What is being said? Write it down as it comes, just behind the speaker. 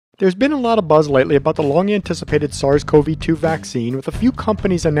There's been a lot of buzz lately about the long-anticipated SARS-CoV-2 vaccine, with a few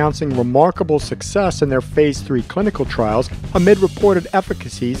companies announcing remarkable success in their Phase 3 clinical trials amid reported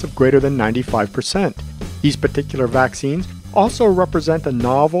efficacies of greater than 95%. These particular vaccines also represent a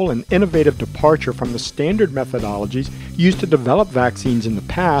novel and innovative departure from the standard methodologies used to develop vaccines in the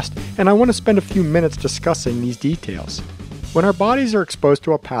past, and I want to spend a few minutes discussing these details. When our bodies are exposed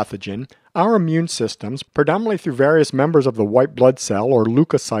to a pathogen, our immune systems, predominantly through various members of the white blood cell or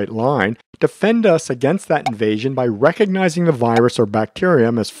leukocyte line, defend us against that invasion by recognizing the virus or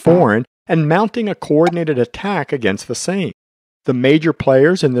bacterium as foreign and mounting a coordinated attack against the same. The major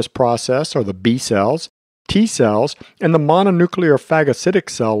players in this process are the B cells, T cells, and the mononuclear phagocytic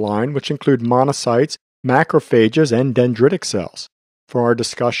cell line, which include monocytes, macrophages, and dendritic cells. For our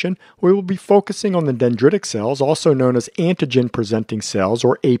discussion, we will be focusing on the dendritic cells, also known as antigen-presenting cells,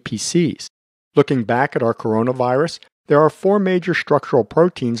 or APCs. Looking back at our coronavirus, there are 4 major structural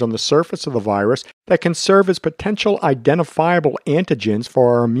proteins on the surface of the virus that can serve as potential identifiable antigens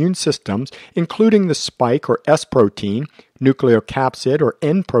for our immune systems, including the spike or S protein, nucleocapsid or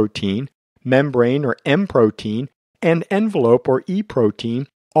N protein, membrane or M protein, and envelope or E protein,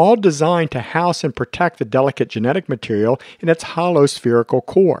 all designed to house and protect the delicate genetic material in its hollow spherical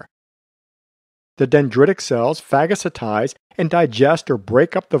core. The dendritic cells phagocytize and digest or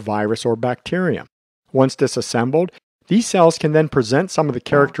break up the virus or bacterium. Once disassembled, these cells can then present some of the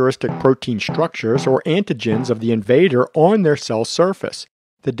characteristic protein structures or antigens of the invader on their cell surface.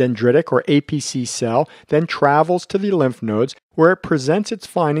 The dendritic or APC cell then travels to the lymph nodes, where it presents its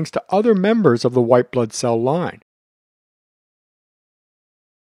findings to other members of the white blood cell line.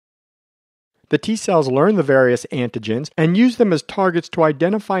 The T cells learn the various antigens and use them as targets to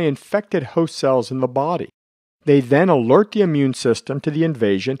identify infected host cells in the body. They then alert the immune system to the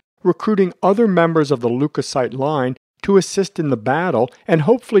invasion, recruiting other members of the leukocyte line to assist in the battle and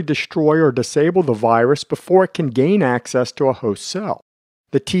hopefully destroy or disable the virus before it can gain access to a host cell.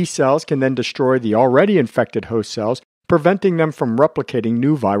 The T cells can then destroy the already infected host cells, preventing them from replicating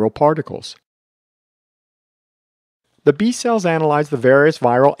new viral particles. The B cells analyze the various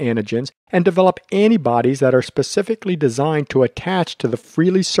viral antigens and develop antibodies that are specifically designed to attach to the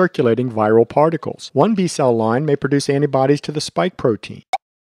freely circulating viral particles. One B cell line may produce antibodies to the spike protein,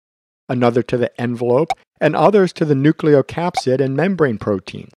 another to the envelope, and others to the nucleocapsid and membrane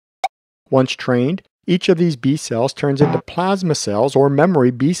proteins. Once trained, each of these B cells turns into plasma cells or memory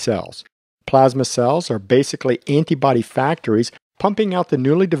B cells. Plasma cells are basically antibody factories pumping out the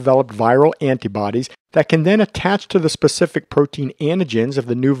newly developed viral antibodies that can then attach to the specific protein antigens of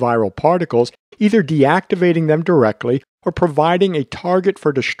the new viral particles, either deactivating them directly or providing a target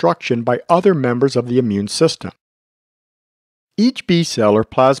for destruction by other members of the immune system. Each B cell or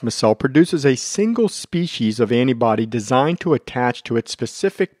plasma cell produces a single species of antibody designed to attach to its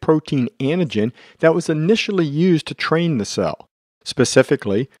specific protein antigen that was initially used to train the cell.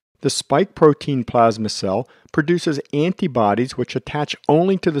 Specifically, the spike protein plasma cell produces antibodies which attach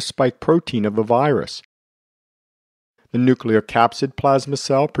only to the spike protein of the virus. The nucleocapsid plasma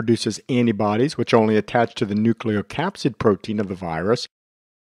cell produces antibodies which only attach to the nucleocapsid protein of the virus.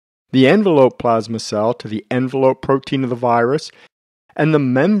 The envelope plasma cell to the envelope protein of the virus, and the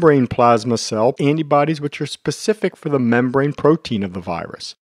membrane plasma cell antibodies which are specific for the membrane protein of the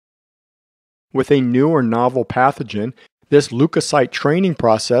virus. With a new or novel pathogen, this leukocyte training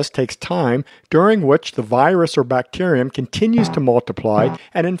process takes time, during which the virus or bacterium continues to multiply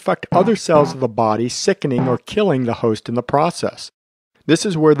and infect other cells of the body, sickening or killing the host in the process. This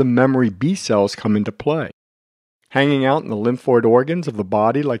is where the memory B cells come into play. Hanging out in the lymphoid organs of the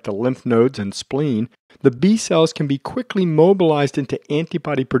body like the lymph nodes and spleen, the B cells can be quickly mobilized into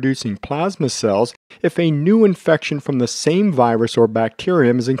antibody-producing plasma cells if a new infection from the same virus or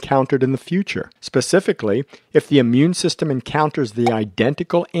bacterium is encountered in the future. Specifically, if the immune system encounters the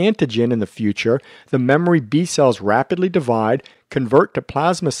identical antigen in the future, the memory B cells rapidly divide, convert to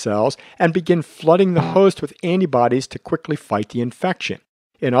plasma cells, and begin flooding the host with antibodies to quickly fight the infection.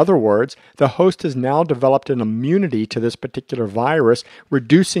 In other words, the host has now developed an immunity to this particular virus,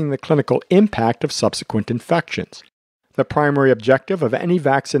 reducing the clinical impact of subsequent infections. The primary objective of any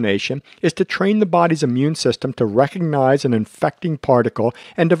vaccination is to train the body's immune system to recognize an infecting particle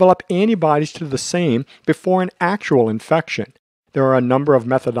and develop antibodies to the same before an actual infection. There are a number of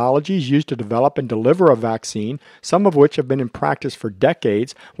methodologies used to develop and deliver a vaccine, some of which have been in practice for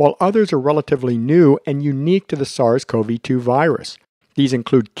decades, while others are relatively new and unique to the SARS-CoV-2 virus. These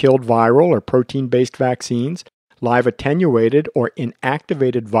include killed viral or protein-based vaccines, live attenuated or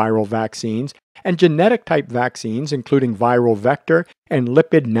inactivated viral vaccines, and genetic-type vaccines including viral vector and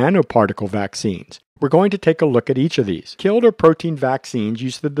lipid nanoparticle vaccines. We're going to take a look at each of these. Killed or protein vaccines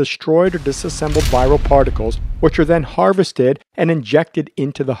use the destroyed or disassembled viral particles, which are then harvested and injected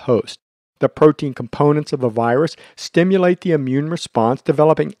into the host. The protein components of the virus stimulate the immune response,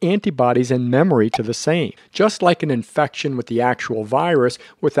 developing antibodies and memory to the same, just like an infection with the actual virus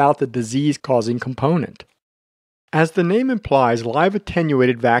without the disease-causing component. As the name implies, live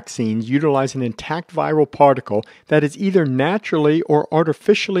attenuated vaccines utilize an intact viral particle that is either naturally or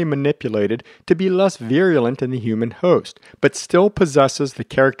artificially manipulated to be less virulent in the human host, but still possesses the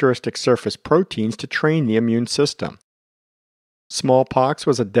characteristic surface proteins to train the immune system. Smallpox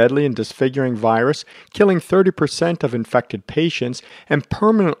was a deadly and disfiguring virus, killing 30% of infected patients and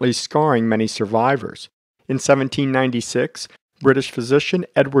permanently scarring many survivors. In 1796, British physician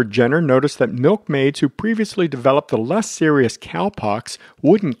Edward Jenner noticed that milkmaids who previously developed the less serious cowpox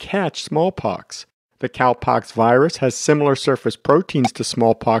wouldn't catch smallpox. The cowpox virus has similar surface proteins to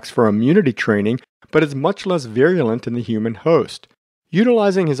smallpox for immunity training, but is much less virulent in the human host.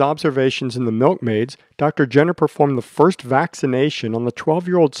 Utilizing his observations in the milkmaids, Dr. Jenner performed the first vaccination on the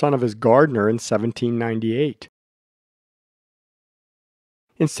 12-year-old son of his gardener in 1798.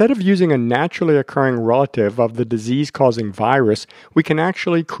 Instead of using a naturally occurring relative of the disease-causing virus, we can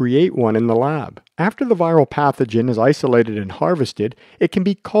actually create one in the lab. After the viral pathogen is isolated and harvested, it can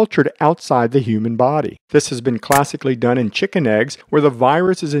be cultured outside the human body. This has been classically done in chicken eggs, where the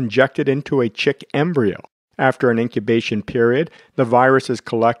virus is injected into a chick embryo. After an incubation period, the virus is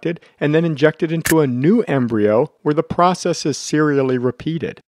collected and then injected into a new embryo, where the process is serially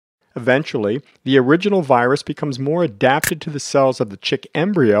repeated. Eventually, the original virus becomes more adapted to the cells of the chick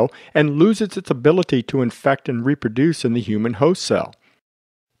embryo and loses its ability to infect and reproduce in the human host cell.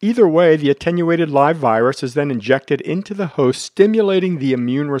 Either way, the attenuated live virus is then injected into the host, stimulating the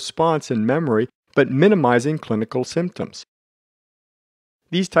immune response and memory, but minimizing clinical symptoms.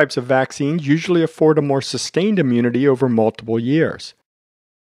 These types of vaccines usually afford a more sustained immunity over multiple years.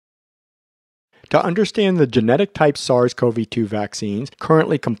 To understand the genetic type SARS-CoV-2 vaccines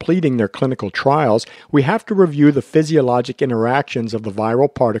currently completing their clinical trials, we have to review the physiologic interactions of the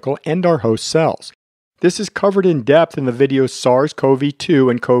viral particle and our host cells. This is covered in depth in the videos SARS-CoV-2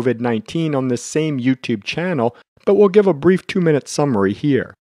 and COVID-19 on this same YouTube channel, but we'll give a brief 2-minute summary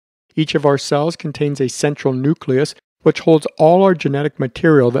here. Each of our cells contains a central nucleus, which holds all our genetic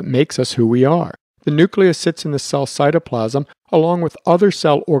material that makes us who we are. The nucleus sits in the cell cytoplasm, along with other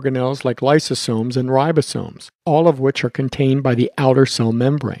cell organelles like lysosomes and ribosomes, all of which are contained by the outer cell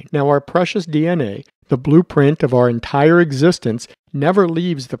membrane. Now, our precious DNA, the blueprint of our entire existence, never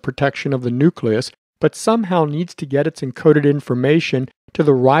leaves the protection of the nucleus, but somehow needs to get its encoded information to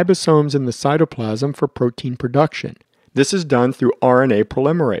the ribosomes in the cytoplasm for protein production. This is done through RNA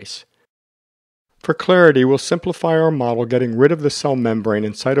polymerase. For clarity, we'll simplify our model, getting rid of the cell membrane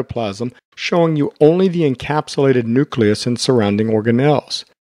and cytoplasm, showing you only the encapsulated nucleus and surrounding organelles.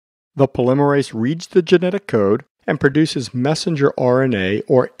 The polymerase reads the genetic code and produces messenger RNA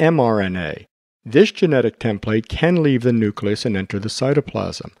or mRNA. This genetic template can leave the nucleus and enter the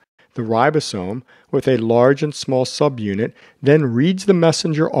cytoplasm. The ribosome, with a large and small subunit, then reads the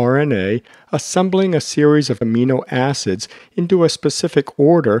messenger RNA, assembling a series of amino acids into a specific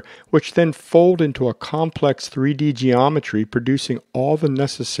order, which then fold into a complex 3D geometry, producing all the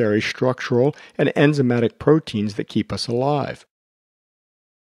necessary structural and enzymatic proteins that keep us alive.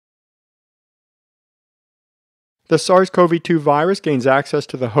 The SARS-CoV-2 virus gains access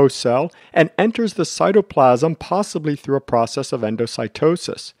to the host cell and enters the cytoplasm, possibly through a process of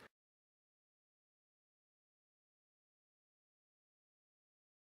endocytosis.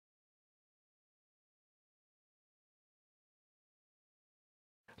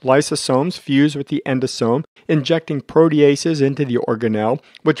 Lysosomes fuse with the endosome, injecting proteases into the organelle,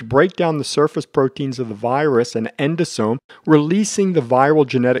 which break down the surface proteins of the virus and endosome, releasing the viral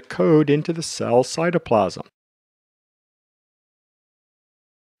genetic code into the cell cytoplasm.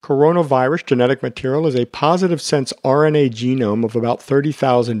 Coronavirus genetic material is a positive sense RNA genome of about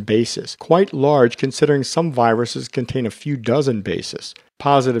 30,000 bases, quite large considering some viruses contain a few dozen bases.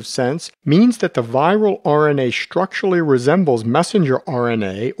 Positive sense means that the viral RNA structurally resembles messenger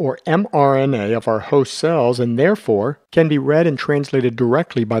RNA or mRNA of our host cells and therefore can be read and translated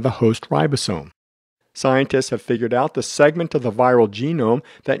directly by the host ribosome. Scientists have figured out the segment of the viral genome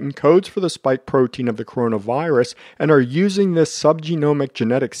that encodes for the spike protein of the coronavirus and are using this subgenomic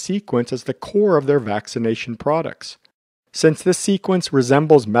genetic sequence as the core of their vaccination products. Since this sequence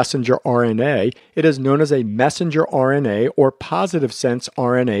resembles messenger RNA, it is known as a messenger RNA or positive sense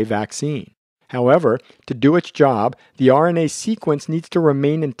RNA vaccine. However, to do its job, the RNA sequence needs to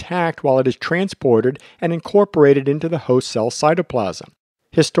remain intact while it is transported and incorporated into the host cell cytoplasm.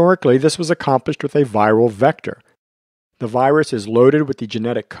 Historically, this was accomplished with a viral vector. The virus is loaded with the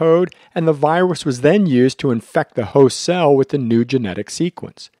genetic code, and the virus was then used to infect the host cell with the new genetic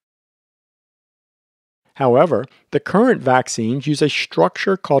sequence. However, the current vaccines use a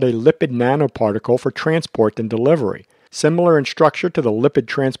structure called a lipid nanoparticle for transport and delivery. Similar in structure to the lipid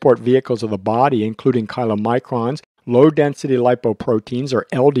transport vehicles of the body, including chylomicrons, low-density lipoproteins, or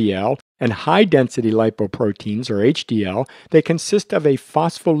LDL, and high-density lipoproteins, or HDL, they consist of a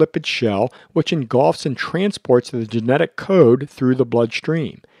phospholipid shell which engulfs and transports the genetic code through the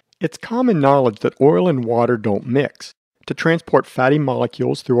bloodstream. It's common knowledge that oil and water don't mix. To transport fatty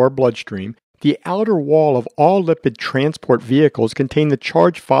molecules through our bloodstream, the outer wall of all lipid transport vehicles contain the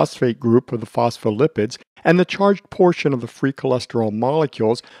charged phosphate group of the phospholipids and the charged portion of the free cholesterol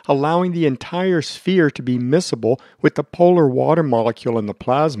molecules, allowing the entire sphere to be miscible with the polar water molecule in the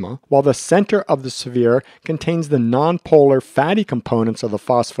plasma, while the center of the sphere contains the nonpolar fatty components of the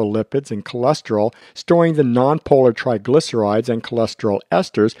phospholipids and cholesterol, storing the nonpolar triglycerides and cholesterol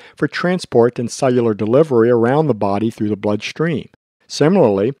esters for transport and cellular delivery around the body through the bloodstream.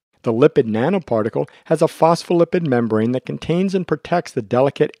 Similarly, the lipid nanoparticle has a phospholipid membrane that contains and protects the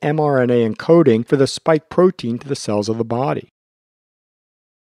delicate mRNA encoding for the spike protein to the cells of the body.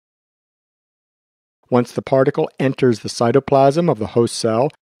 Once the particle enters the cytoplasm of the host cell,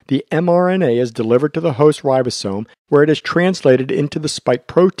 the mRNA is delivered to the host ribosome, where it is translated into the spike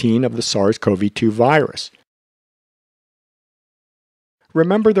protein of the SARS-CoV-2 virus.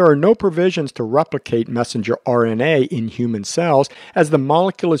 Remember, there are no provisions to replicate messenger RNA in human cells, as the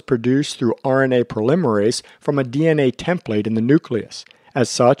molecule is produced through RNA polymerase from a DNA template in the nucleus. As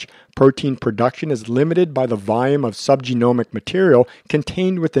such, protein production is limited by the volume of subgenomic material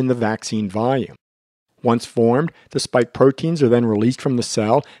contained within the vaccine volume. Once formed, the spike proteins are then released from the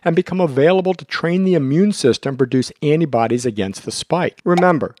cell and become available to train the immune system to produce antibodies against the spike.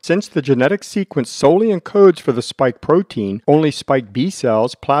 Remember, since the genetic sequence solely encodes for the spike protein, only spike B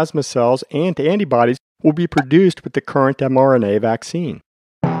cells, plasma cells, and antibodies will be produced with the current mRNA vaccine.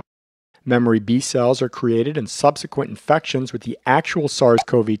 Memory B cells are created, and subsequent infections with the actual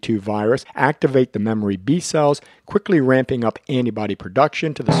SARS-CoV-2 virus activate the memory B cells, quickly ramping up antibody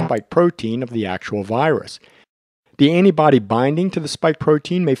production to the spike protein of the actual virus. The antibody binding to the spike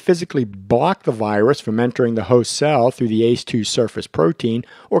protein may physically block the virus from entering the host cell through the ACE2 surface protein,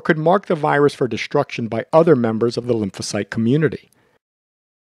 or could mark the virus for destruction by other members of the lymphocyte community.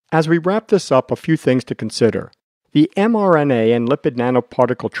 As we wrap this up, a few things to consider. The mRNA and lipid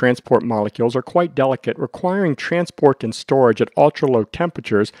nanoparticle transport molecules are quite delicate, requiring transport and storage at ultra-low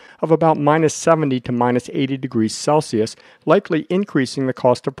temperatures of about -70 to -80 degrees Celsius, likely increasing the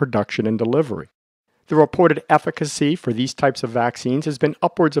cost of production and delivery. The reported efficacy for these types of vaccines has been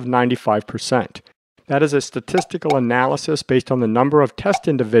upwards of 95%. That is a statistical analysis based on the number of test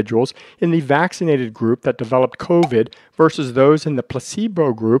individuals in the vaccinated group that developed COVID versus those in the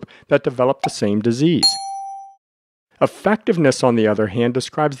placebo group that developed the same disease. Effectiveness, on the other hand,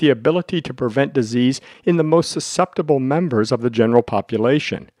 describes the ability to prevent disease in the most susceptible members of the general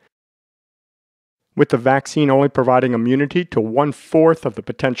population. With the vaccine only providing immunity to 1/4 of the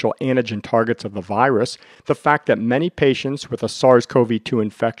potential antigen targets of the virus, the fact that many patients with a SARS-CoV-2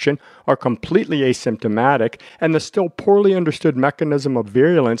 infection are completely asymptomatic, and the still poorly understood mechanism of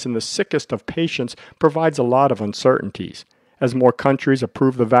virulence in the sickest of patients provides a lot of uncertainties. As more countries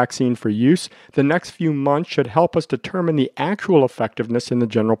approve the vaccine for use, the next few months should help us determine the actual effectiveness in the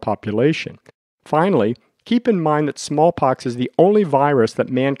general population. Finally, keep in mind that smallpox is the only virus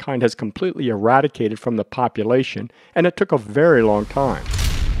that mankind has completely eradicated from the population, and it took a very long time.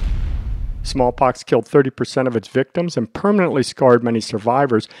 Smallpox killed 30% of its victims and permanently scarred many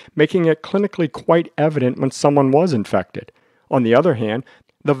survivors, making it clinically quite evident when someone was infected. On the other hand,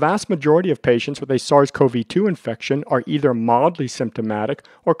 the vast majority of patients with a SARS-CoV-2 infection are either mildly symptomatic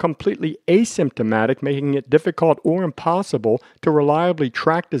or completely asymptomatic, making it difficult or impossible to reliably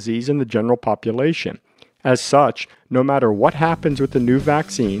track disease in the general population. As such, no matter what happens with the new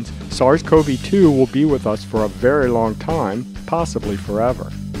vaccines, SARS-CoV-2 will be with us for a very long time, possibly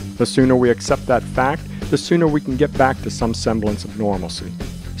forever. The sooner we accept that fact, the sooner we can get back to some semblance of normalcy.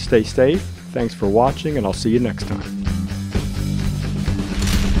 Stay safe, thanks for watching, and I'll see you next time.